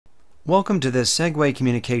Welcome to this Segway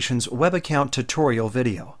Communications web account tutorial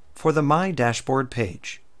video for the My Dashboard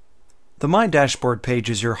page. The My Dashboard page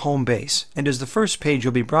is your home base and is the first page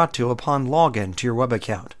you'll be brought to upon login to your web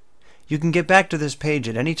account. You can get back to this page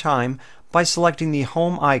at any time by selecting the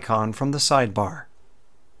Home icon from the sidebar.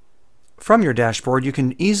 From your dashboard, you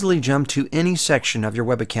can easily jump to any section of your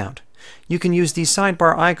web account. You can use the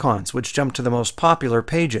sidebar icons, which jump to the most popular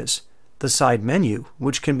pages, the side menu,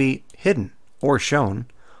 which can be hidden or shown,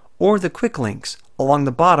 or the quick links along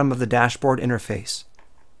the bottom of the dashboard interface.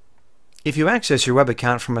 If you access your web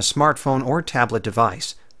account from a smartphone or tablet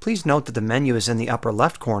device, please note that the menu is in the upper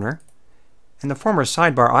left corner, and the former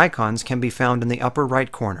sidebar icons can be found in the upper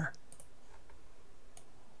right corner.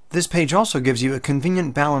 This page also gives you a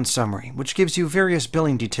convenient balance summary, which gives you various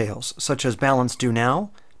billing details, such as balance due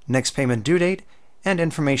now, next payment due date, and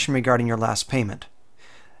information regarding your last payment.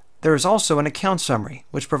 There is also an account summary,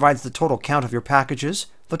 which provides the total count of your packages,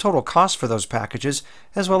 the total cost for those packages,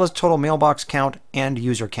 as well as total mailbox count and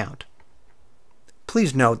user count.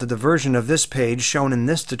 Please note that the version of this page shown in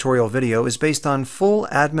this tutorial video is based on full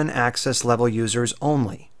admin access level users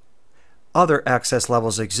only. Other access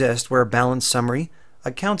levels exist where balance summary,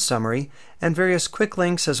 account summary, and various quick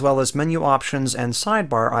links as well as menu options and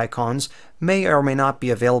sidebar icons may or may not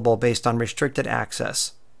be available based on restricted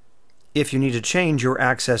access. If you need to change your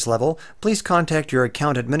access level, please contact your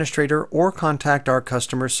account administrator or contact our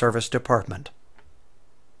customer service department.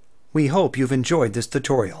 We hope you've enjoyed this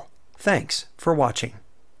tutorial. Thanks for watching.